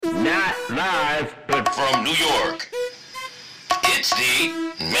Live from New York. It's the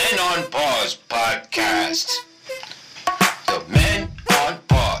Men on Pause podcast. The Men on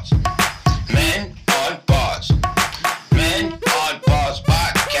Pause. Men on Pause. Men on Pause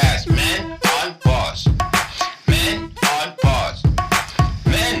podcast. Men on Pause. Men on Pause.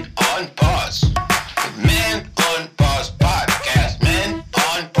 Men on Pause. The Men on Pause podcast. Men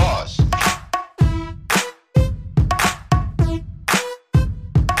on Pause.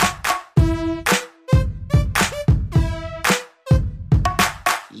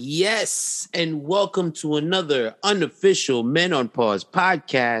 Yes, and welcome to another unofficial Men on Pause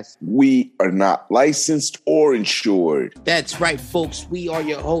podcast. We are not licensed or insured. That's right, folks. We are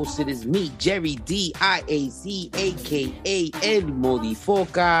your hosts. It is me, Jerry D.I.A.Z., a.k.a. El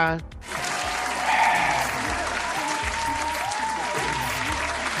Modifoca.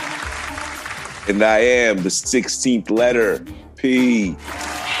 And I am the 16th letter, P.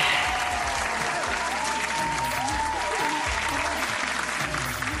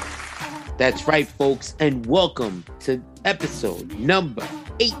 That's right, folks, and welcome to episode number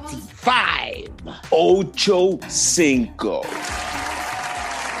 85. Ocho Cinco.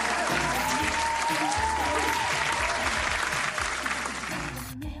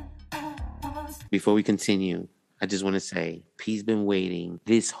 Before we continue, I just want to say, P's been waiting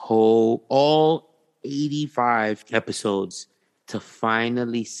all 85 episodes to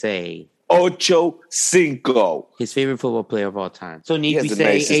finally say Ocho Cinco. his favorite football player of all time. So He has the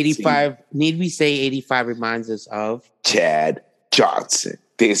nicest 85? Need we say 85 reminds us of Chad Johnson.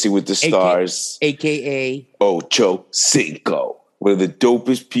 Dancing with the Stars. AKA Ocho Cinco. One of the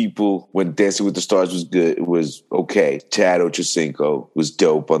dopest people when Dancing with the Stars was good. It was okay. Chad Ochocinco was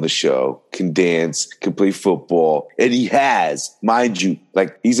dope on the show. Can dance, can play football. And he has, mind you,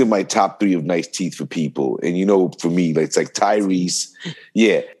 like he's in my top 3 of nice teeth for people. And you know, for me, like, it's like Tyrese.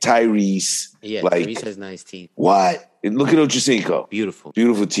 Yeah, Tyrese. Yeah, like, Tyrese has nice teeth. What? And look at Ochocinco. Beautiful.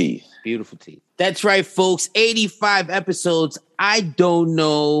 Beautiful teeth. Beautiful teeth. That's right, folks. 85 episodes. I don't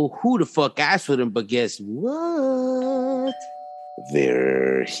know who the fuck asked for them, but guess what?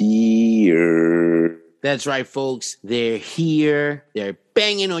 They're here. That's right, folks. They're here. They're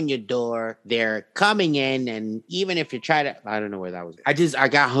banging on your door. They're coming in. And even if you try to, I don't know where that was. I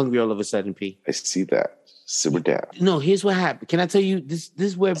got hungry all of a sudden, P. I see that. Simmer down. No, here's what happened. Can I tell you this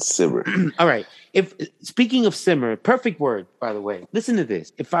is where Simmer. All right. If speaking of simmer, perfect word, by the way. Listen to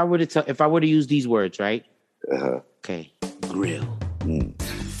this. If I were to use these words, right? Okay. Grill.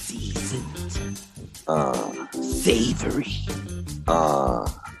 Seasoned. Savory.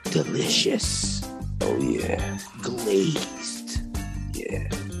 Delicious. Oh yeah. Glazed. Yeah.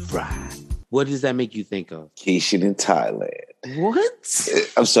 Fried. What does that make you think of? Vacation in Thailand. What?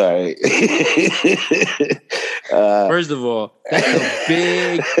 I'm sorry. First of all, that's a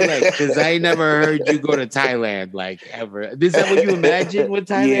big flex because I ain't never heard you go to Thailand like ever. Is that what you imagine with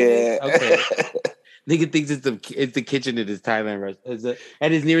Thailand? Yeah. Is? Okay. Nigga thinks it's the kitchen at his Thailand restaurant,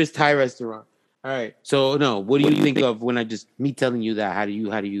 at his nearest Thai restaurant. All right. So no, what do you think of when me telling you that? How do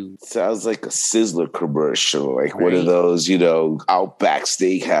you? Sounds like a Sizzler commercial, like one of those, Outback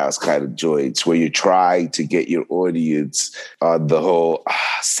Steakhouse kind of joints where you're trying to get your audience on the whole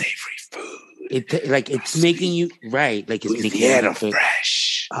savory food. It's making you right, like it's making you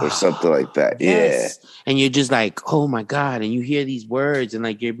fresh or something like that. Yes. Yeah. And you're just like, oh my God. And you hear these words and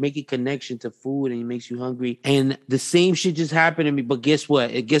like you're making connection to food and it makes you hungry. And the same shit just happened to me. But guess what?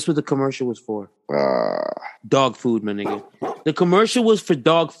 Guess what the commercial was for? Dog food, my nigga. The commercial was for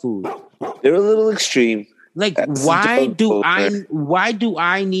dog food. They're a little extreme. Like, why do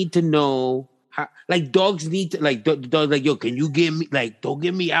I need to know? Like dogs need to dogs like, yo, can you give me, like, don't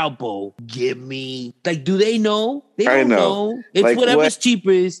give me elbow, give me, like, do they know? They don't know. It's like, whatever's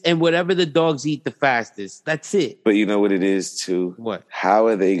cheapest and whatever the dogs eat the fastest. That's it. But you know what it is too? What? How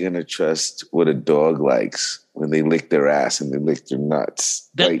are they gonna trust what a dog likes when they lick their ass and they lick their nuts?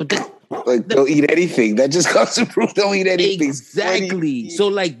 They'll eat anything. That just comes to prove they'll eat anything. Exactly. So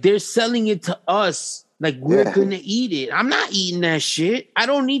like they're selling it to us. Like, we're gonna eat it. I'm not eating that shit. I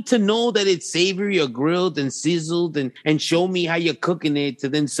don't need to know that it's savory or grilled and sizzled and show me how you're cooking it to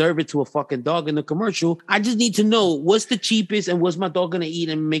then serve it to a fucking dog in the commercial. I just need to know what's the cheapest and what's my dog gonna eat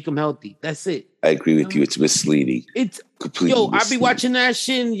and make him healthy. That's it. I agree with you. It's misleading. It's completely I be watching that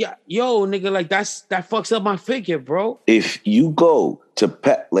shit and yo, nigga, like that fucks up my figure, bro. If you go to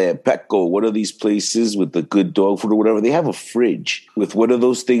Petland, Petco, one of these places with the good dog food or whatever, they have a fridge with one of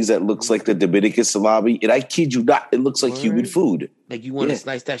those things that looks like the Dominican salami. And I kid you not, it looks like human food. Like you want to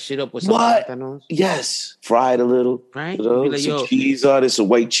slice that shit up with some patanos? Yes. Fry it a little. Right? Like, some cheese on it, some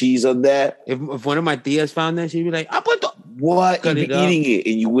white cheese on that. If one of my tias found that, she'd be like, What? Cut You'd be it up. eating it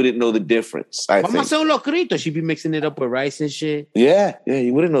and you wouldn't know the difference, I Vamos a think. hacer un locrito. She'd be mixing it up with rice and shit. Yeah,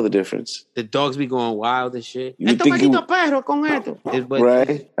 you wouldn't know the difference. The dogs be going wild and shit. You would Esto think you maldito perro con esto.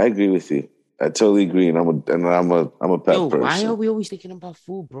 right? I agree with you. I totally agree, and I'm a pet Yo, person. why are we always thinking about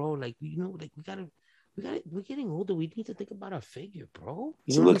food, bro? Like, you know, like we're getting older. We need to think about our figure, bro.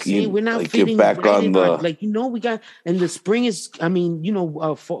 You know what I'm saying? We're not like fitting back right on in the like, you know, we got, and the spring is, I mean, you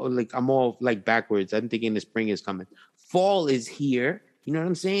know, fall, like I'm all like backwards. I'm thinking the spring is coming. Fall is here. You know what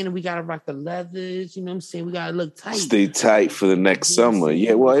I'm saying? And we gotta rock the leathers. You know what I'm saying? We gotta look tight. Stay tight for the next summer.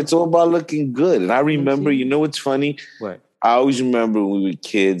 Yeah, well, it's all about looking good. And I remember, you know what's funny? What? I always remember when we were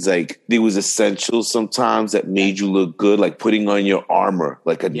kids, like there was essentials sometimes that made you look good, like putting on your armor,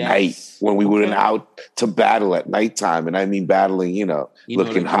 like at night when we went out to battle at nighttime. And I mean battling,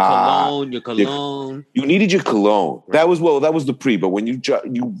 looking like hot. Your cologne. You needed your cologne. Right. That was the pre. But when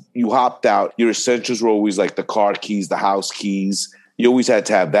you hopped out, your essentials were always like the car keys, the house keys. You always had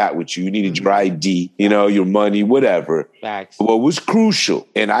to have that with you. You needed your ID, your money, whatever. Facts. What was crucial,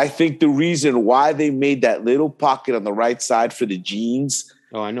 and I think the reason why they made that little pocket on the right side for the jeans.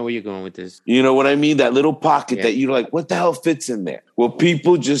 Oh, I know where you're going with this. You know what I mean? That little pocket that you're like, what the hell fits in there? Well,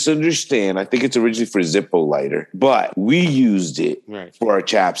 people just understand. I think it's originally for a Zippo lighter, but we used it for our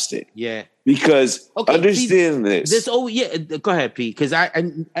chapstick. Yeah. Because understand this. Go ahead, Pete. Because I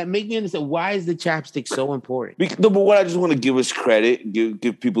make me understand, why is the chapstick so important? Number one, I just want to give us credit,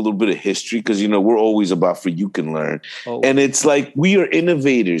 give people a little bit of history, because we're always about for you can learn. Oh. And it's like we are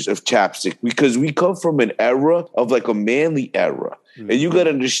innovators of chapstick because we come from an era of like a manly era. Mm-hmm. And you got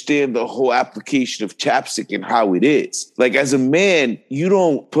to understand the whole application of chapstick and how it is. Like as a man, you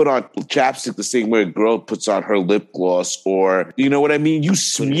don't put on chapstick the same way a girl puts on her lip gloss, or you know what I mean? You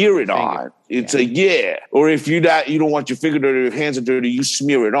smear it on. It's or if you don't want your finger dirty, your hands are dirty, you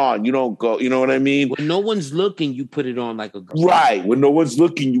smear it on. You don't go, you know what I mean? When no one's looking, you put it on like a girl. Right. When no one's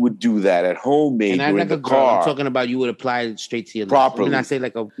looking, you would do that at home, maybe, or in the car. I'm talking about you would apply it straight to your properly. lips. When I say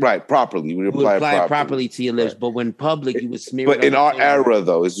like a properly. You would apply it properly to your lips, but when public, you would smear it on. But in our era,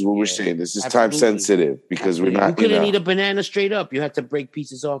 though, this is what we're saying. This is time sensitive because we're not. You couldn't eat a banana straight up. You had to break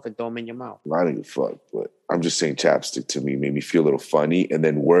pieces off and throw them in your mouth. I don't give a fuck, but I'm just saying chapstick to me made me feel a little funny. And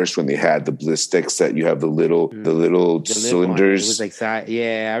then worse when they had the bliss sticks that you have the little cylinders. It was like,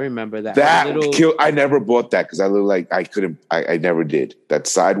 I remember that. I never bought that because I look like I couldn't. I never did that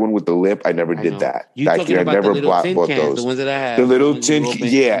side one with the lip. I never did that. Back here, I never bought those. The ones that I had. The little tin,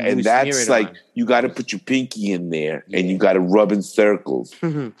 and that's like you got to put your pinky in there and you got to rub in circles.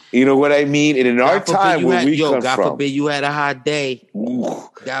 Mm-hmm. You know what I mean? And in our time where we come from, God forbid you had a hot day.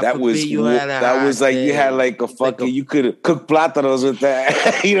 That was like you had like a fucking. You could cook plátanos with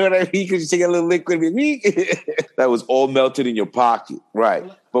that. You know what I mean? You could just take a little liquid. That was all melted in your pocket, right?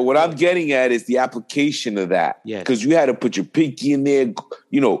 But what I'm getting at is the application of that. Because you had to put your pinky in there,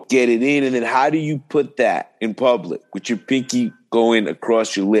 get it in. And then how do you put that in public with your pinky going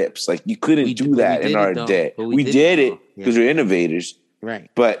across your lips? Like you couldn't do that in our day. We did it because we're innovators.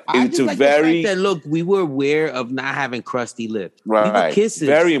 Right. But it's a very... we were aware of not having crusty lips. Right. We were kissers.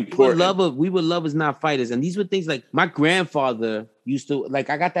 Very important. We were lovers, not fighters. And these were things like my grandfather used to...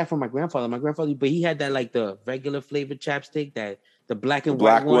 Like, I got that from my grandfather. But he had that, like, the regular flavored chapstick, that... The black and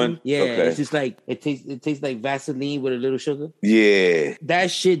white one. Yeah. Okay. It's just like... It tastes like Vaseline with a little sugar. Yeah.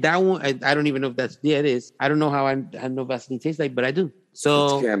 That shit, that one... I don't even know if that's... Yeah, it is. I don't know how I know Vaseline tastes like, but I do.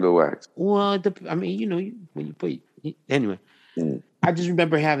 So... It's candle wax. Well, I mean, when you put... Anyway... I just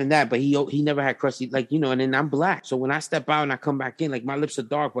remember having that, but he never had crusty, and then I'm black. So when I step out and I come back in, like my lips are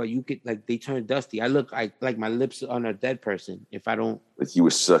dark, but you could they turn dusty. I look like my lips on a dead person if I don't. Like you were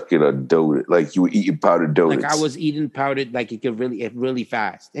sucking on donuts, like you were eating powdered donuts. Like I was eating powdered, like it really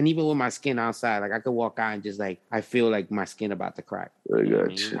fast. And even with my skin outside, like I could walk out and just I feel like my skin about to crack. I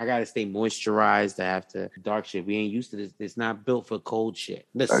got you. I gotta stay moisturized. I have to dark shit. We ain't used to this. It's not built for cold shit.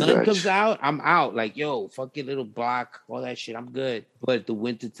 The sun comes out, I'm out. Like, yo, fuck your little block, all that shit. I'm good. But the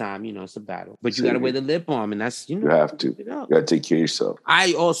winter time, it's a battle. But you gotta wear the lip balm, and that's you have to. You gotta take care of yourself.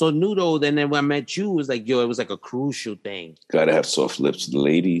 I also knew though. Then when I met you, it was like, it was like a crucial thing. Gotta have soft lips for the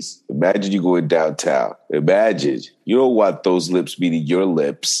ladies. Imagine you going downtown. Imagine you don't want those lips meeting your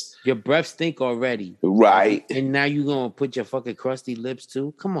lips. Your breath stink already. Right. And now you gonna put your fucking crusty lips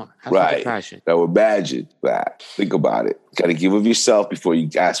too? Come on. Have some passion. Now imagine that. Think about it. Gotta give of yourself before you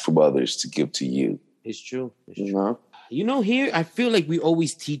ask from others to give to you. It's true. Here, I feel like we're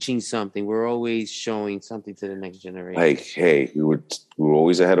always teaching something. We're always showing something to the next generation. Like, hey, we were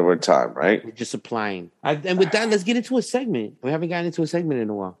always ahead of our time, right? We're just applying. And with that, let's get into a segment. We haven't gotten into a segment in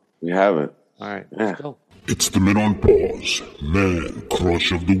a while. We haven't. All right, let's go. It's the Men on Pause, Man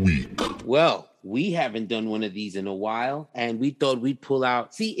Crush of the Week. Well, we haven't done one of these in a while, and we thought we'd pull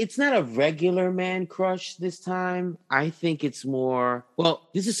out. See, it's not a regular man crush this time. I think it's more, well,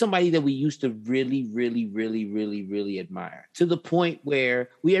 this is somebody that we used to really, really, really, really, really admire, to the point where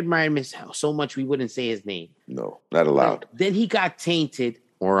we admired him so much we wouldn't say his name. No, not allowed. But then he got tainted.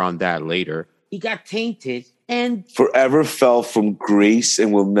 More on that later. He got tainted and forever fell from grace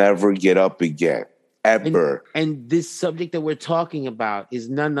and will never get up again. Ever. And this subject that we're talking about is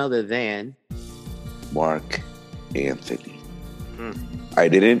none other than Mark Anthony.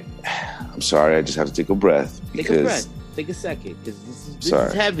 I'm sorry, I just have to take a breath. Take a breath. Take a second, because this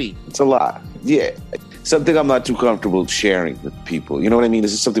is heavy. It's a lot. Yeah. Something I'm not too comfortable sharing with people. You know what I mean?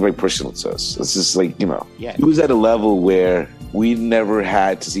 This is something very personal to us. It's just like, you know, he was at a level where we never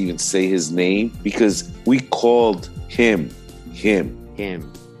had to even say his name because we called him.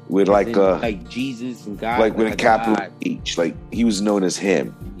 With like Jesus and God. Like with a capital God. H. Like he was known as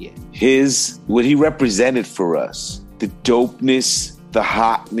him. Yeah. What he represented for us, the dopeness, the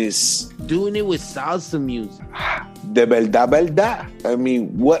hotness. Doing it with salsa music. De verdad. I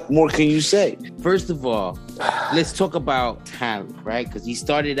mean, what more can you say? First of all, let's talk about talent, right? Because he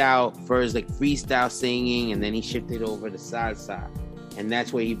started out first like freestyle singing, and then he shifted over to salsa. And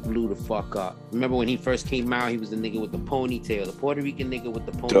that's where he blew the fuck up. Remember when he first came out, he was the nigga with the ponytail, the Puerto Rican nigga with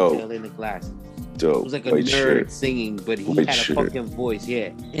the ponytail and the glasses. Dope. It was like a nerd singing, but he had a fucking voice,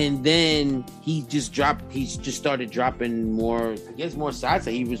 yeah. And then he just started dropping more, I guess more salsa.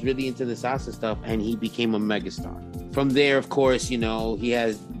 He was really into the salsa stuff, and he became a megastar. From there, of course, you know,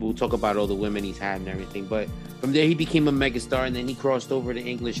 we'll talk about all the women he's had and everything, but from there, he became a megastar, and then he crossed over to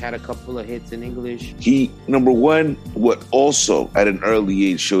English, had a couple of hits in English. Number one, what also at an early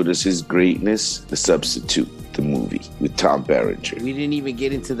age showed us his greatness, The Substitute, the movie with Tom Berenger. We didn't even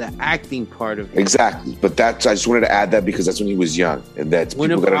get into the acting part of it. Exactly. But I just wanted to add that because that's when he was young, and that's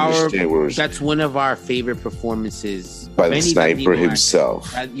people got to understand where that's one of our favorite performances. By the sniper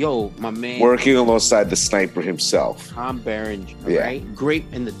himself. My man. Working alongside the sniper himself. Tom Berenger, right? Great,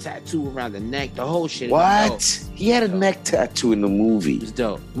 and the tattoo around the neck, the whole shit. What? He had a neck tattoo in the movie. It was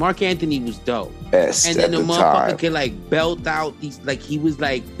dope. Mark Anthony was dope. Best and then the motherfucker could like belt out these, like he was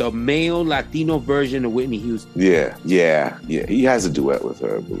like the male Latino version of Whitney Houston. Yeah. He has a duet with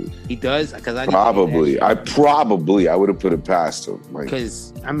her, I believe. He does? Because I would have put it past him.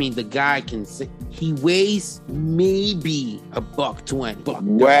 Because I mean, the guy can sing. He weighs maybe $120.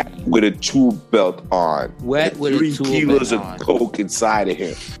 Wet with a tool belt on. Wet with a tool belt on. 3 kilos of coke inside of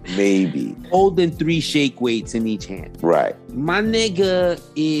him. Maybe. Holding 3 shake weights in each hand. Right. My nigga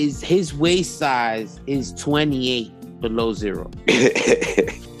his waist size is 28 below 0.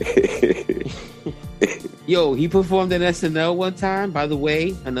 Yo, he performed in SNL one time, by the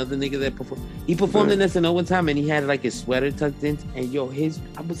way. Another nigga that performed. He performed in SNL one time, and he had like his sweater tucked in. And yo,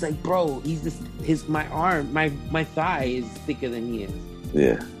 I was like, bro, my arm, my thigh is thicker than he is.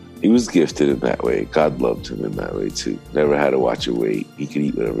 Yeah. He was gifted in that way. God loved him in that way too. Never had to watch a weight. He could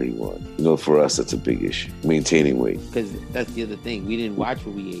eat whatever he wanted. You know, for us, that's a big issue. Maintaining weight. Because that's the other thing. We didn't watch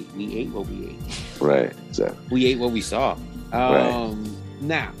what we ate. We ate what we ate. Right. Exactly. We ate what we saw. Right.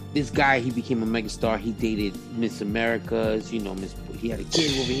 Now, this guy, he became a megastar. He dated Miss Americas, he had a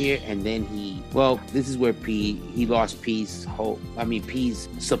kid over here, and then this is where he lost P's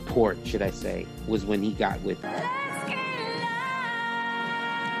support, should I say, was when he got with her.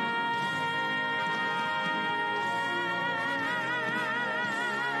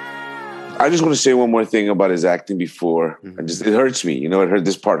 I just want to say one more thing about his acting before. It hurts me. You know,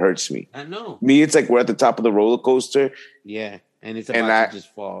 this part hurts me. I know. Me, it's like we're at the top of the roller coaster. Yeah. And it's about to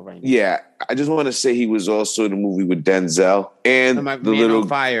just fall right now. Yeah. I just want to say he was also in a movie with Denzel and the little on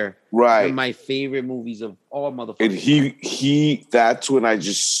Fire. Right. One of my favorite movies of all motherfuckers. And he that's when I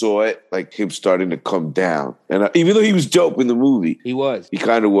just saw it, like him starting to come down. And even though he was dope in the movie. He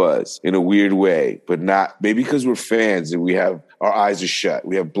kind of was in a weird way, but not, maybe because we're fans and we have, our eyes are shut.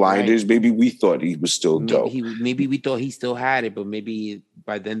 We have blinders. Right. Maybe we thought he was still dope. Maybe we thought he still had it, but maybe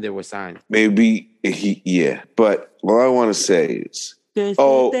by then there were signs. Maybe but all I want to say is, that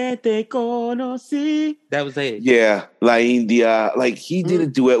was it. Yeah, La India. Like he did a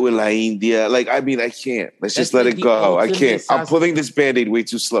duet with La India. Like, I mean, I can't. Let's just let it go. I can't. I'm pulling this Band-Aid way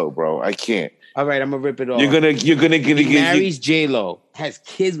too slow, bro. I can't. All right, I'm gonna rip it off. You're gonna he marries J-Lo, has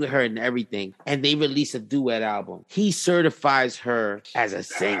kids with her and everything, and they release a duet album. He certifies her as a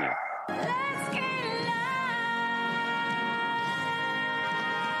singer.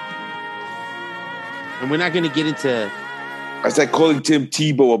 And we're not gonna get into. It's like calling Tim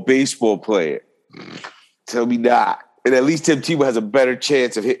Tebow a baseball player. Tell me that. And at least Tim Tebow has a better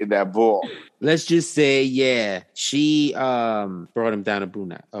chance of hitting that ball. Let's just say, yeah, she brought him down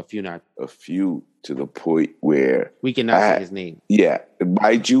a few notches. A few to the point where we cannot say his name. Yeah.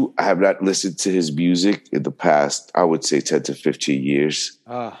 Mind you, I have not listened to his music in the past, I would say 10 to 15 years.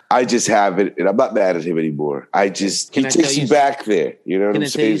 I just haven't, and I'm not mad at him anymore. He takes you back there. You know what I'm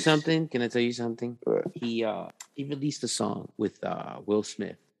saying? Can I tell you something? He released a song with Will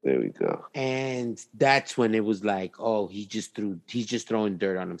Smith. There we go. And that's when it was like, oh, he's just throwing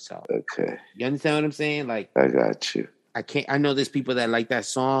dirt on himself. Okay. You understand what I'm saying? Like, I got you. I know there's people that like that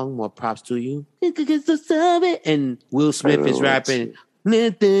song. More props to you. And Will Smith is rapping.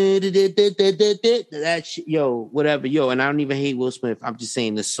 That shit, whatever. And I don't even hate Will Smith. I'm just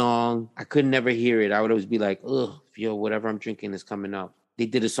saying the song, I could never hear it. I would always be like, ugh, whatever I'm drinking is coming up. They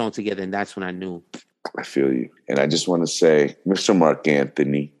did a song together, and that's when I knew. I feel you. And I just want to say, Mr. Mark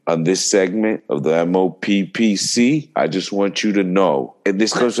Anthony, on this segment of the MOPPC, I just want you to know, and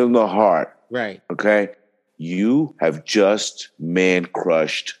this comes from the heart. Right. Okay? You have just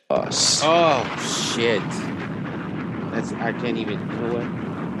man-crushed us. Oh, shit. I can't even, you know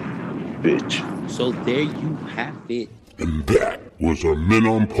what? Bitch. So there you have it. And that was our Men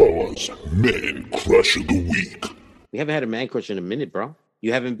on Pause Man Crush of the Week. We haven't had a man crush in a minute, bro.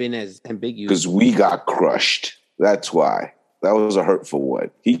 You haven't been as ambiguous. Because we got crushed. That's why. That was a hurtful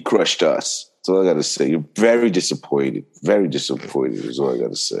one. He crushed us. That's all I got to say. You're very disappointed. Very disappointed is all I got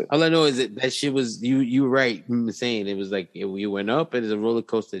to say. All I know is that shit was, you were right saying it was like, you went up and it's a roller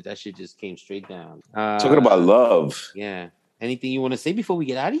coaster. That shit just came straight down. Talking about love. Yeah. Anything you want to say before we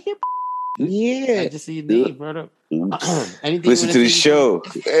get out of here? Yeah. I just see your name, brother. Listen to the show.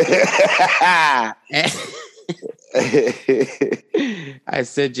 I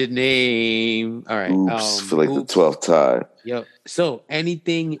said your name. All right. Oops, for like the 12th time. Yep. So,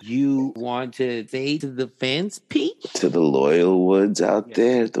 anything you want to say to the fans, Pete? To the loyal ones out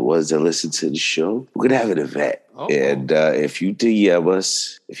there, the ones that listen to the show, we're going to have an event. Oh. And if you DM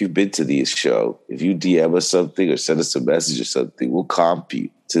us, if you've been to the show, if you DM us something or send us a message or something, we'll comp you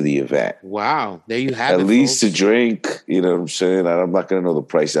to the event. Wow. There you have it. At least folks. A drink, you know what I'm saying? I'm not going to know the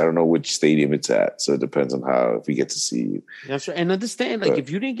price. I don't know which stadium it's at. So it depends on if we get to see you. That's right. And understand, if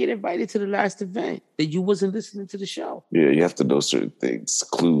you didn't get invited to the last event, then you wasn't listening to the show. Yeah, you have to know certain things,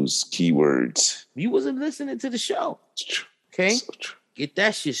 clues, keywords. You wasn't listening to the show. It's true. Okay? So true. Get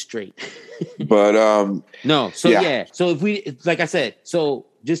that shit straight. But no, so yeah. So if we, like I said, so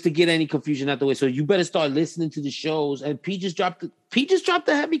just to get any confusion out the way, so you better start listening to the shows. And P just dropped the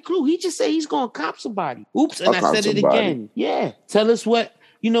heavy clue. He just said he's gonna cop somebody. Oops, and I said it again. Yeah. Tell us what,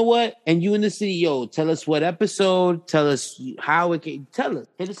 you know what? And you in the city, tell us what episode, tell us how it can, tell us.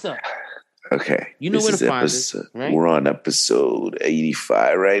 Hit us up. Okay. You know where to find us, right? We're on episode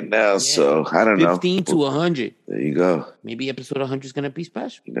 85 right now, so I don't know. 15 to 100. There you go. Maybe episode 100 is going to be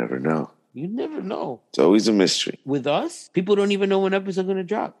special. You never know. You never know. It's always a mystery. With us, people don't even know when episodes are going to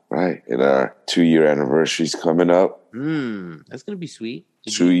drop. Right. And our 2-year anniversary's coming up. That's going to be sweet.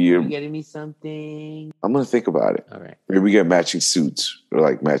 2-year. You getting me something? I'm going to think about it. All right. Maybe we get matching suits or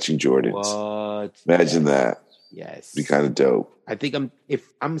like matching Jordans. What? Imagine that. Yes. Be kind of dope. I think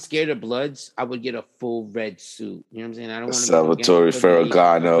if I'm scared of Bloods, I would get a full red suit. You know what I'm saying? I don't want to Salvatore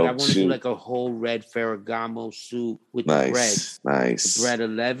Ferragamo. I want to do like a whole red Ferragamo suit with the breads. Nice. The bread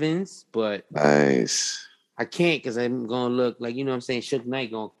 11s, but nice. I can't because I'm gonna look like, you know what I'm saying, Suge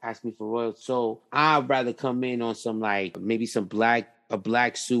Knight gonna ask me for royal. So I'd rather come in on some maybe a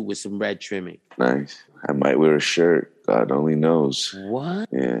black suit with some red trimming. Nice. I might wear a shirt. God only knows. What?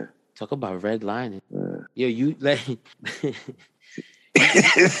 Yeah. Talk about red lining. Yo, you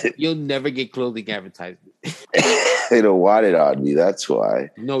you'll never get clothing advertisement. They don't want it on me. That's why.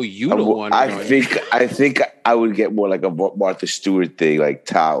 No, you don't want it on you. I think I would get more like a Martha Stewart thing, like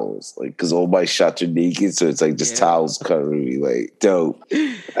towels, like because all my shots are naked, so it's like just towels covering me, like dope.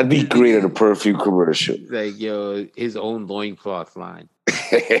 That'd be great at a perfume commercial. Like his own loincloth line.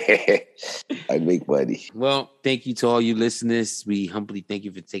 I make money. Well, thank you to all you listeners. We humbly thank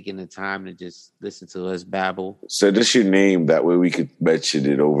you for taking the time to just listen to us babble. So just your name. That way we could mention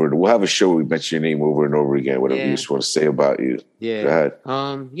it over. We'll have a show where we mention your name over and over again. Whatever you just want to say about you. Yeah. Go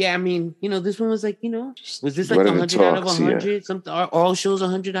ahead. Yeah. I mean, this one was like, was this like 100 out of 100? Yeah. Something. Are all shows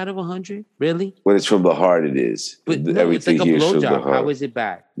 100 out of 100? Really? When it's from the heart, it is. But no, it's like a blowjob. How is it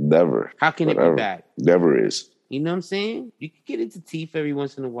bad? Never. How can it be bad? Never is. You know what I'm saying? You can get into teeth every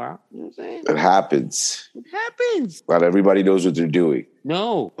once in a while. You know what I'm saying? It happens. It happens. Not everybody knows what they're doing.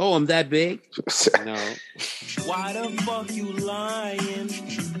 No. Oh, I'm that big? No. Why the fuck you lying?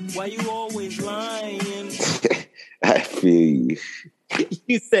 Why you always lying? I feel you.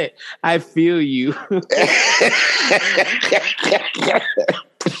 You said, I feel you.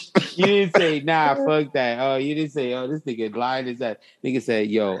 You didn't say, nah, fuck that. Oh, you didn't say, oh, this nigga lying is that. Nigga said,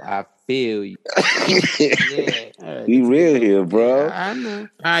 yo, I feel you. Yeah. All right, Be real here, bro. Yeah, I know.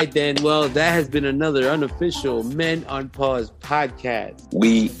 All right, then. Well, that has been another unofficial Men on Pause podcast.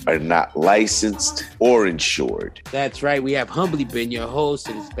 We are not licensed or insured. That's right. We have humbly been your host,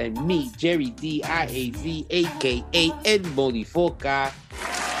 and it's been me, Jerry Diaz, aka Ed Molifoca.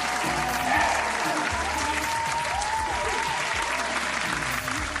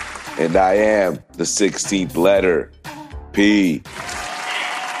 And I am the 16th letter, P.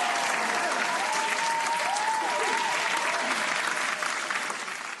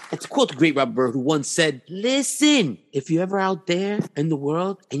 To quote the great Robert Bird, who once said, listen, if you're ever out there in the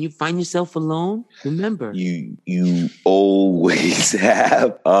world and you find yourself alone, remember. You always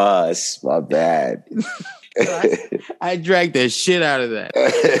have us. My bad. I dragged the shit out of that.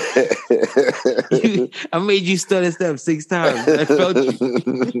 I made you stutter step 6 times. I felt you.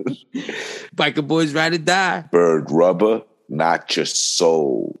 Biker boys ride or die. Bird rubber, not your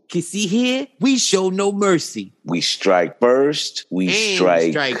soul. You see here, we show no mercy. We strike first. We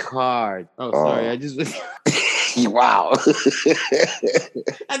and strike hard. Oh, sorry. I just wow.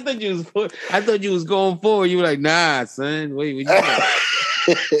 I thought you was going forward. You were like, nah, son. Wait, what you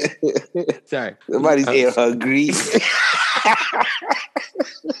doing? Sorry. Somebody's air hungry.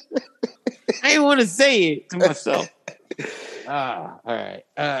 I didn't want to say it to myself. All right.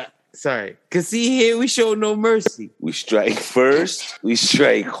 Sorry. Cause see here, we show no mercy. We strike first. We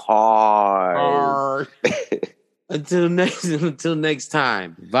strike hard. Until next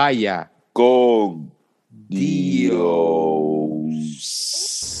time. Vaya. Con Dios.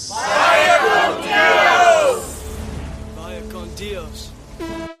 Vaya con Dios. Vaya con Dios.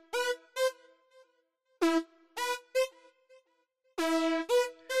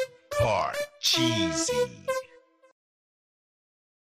 Part cheesy.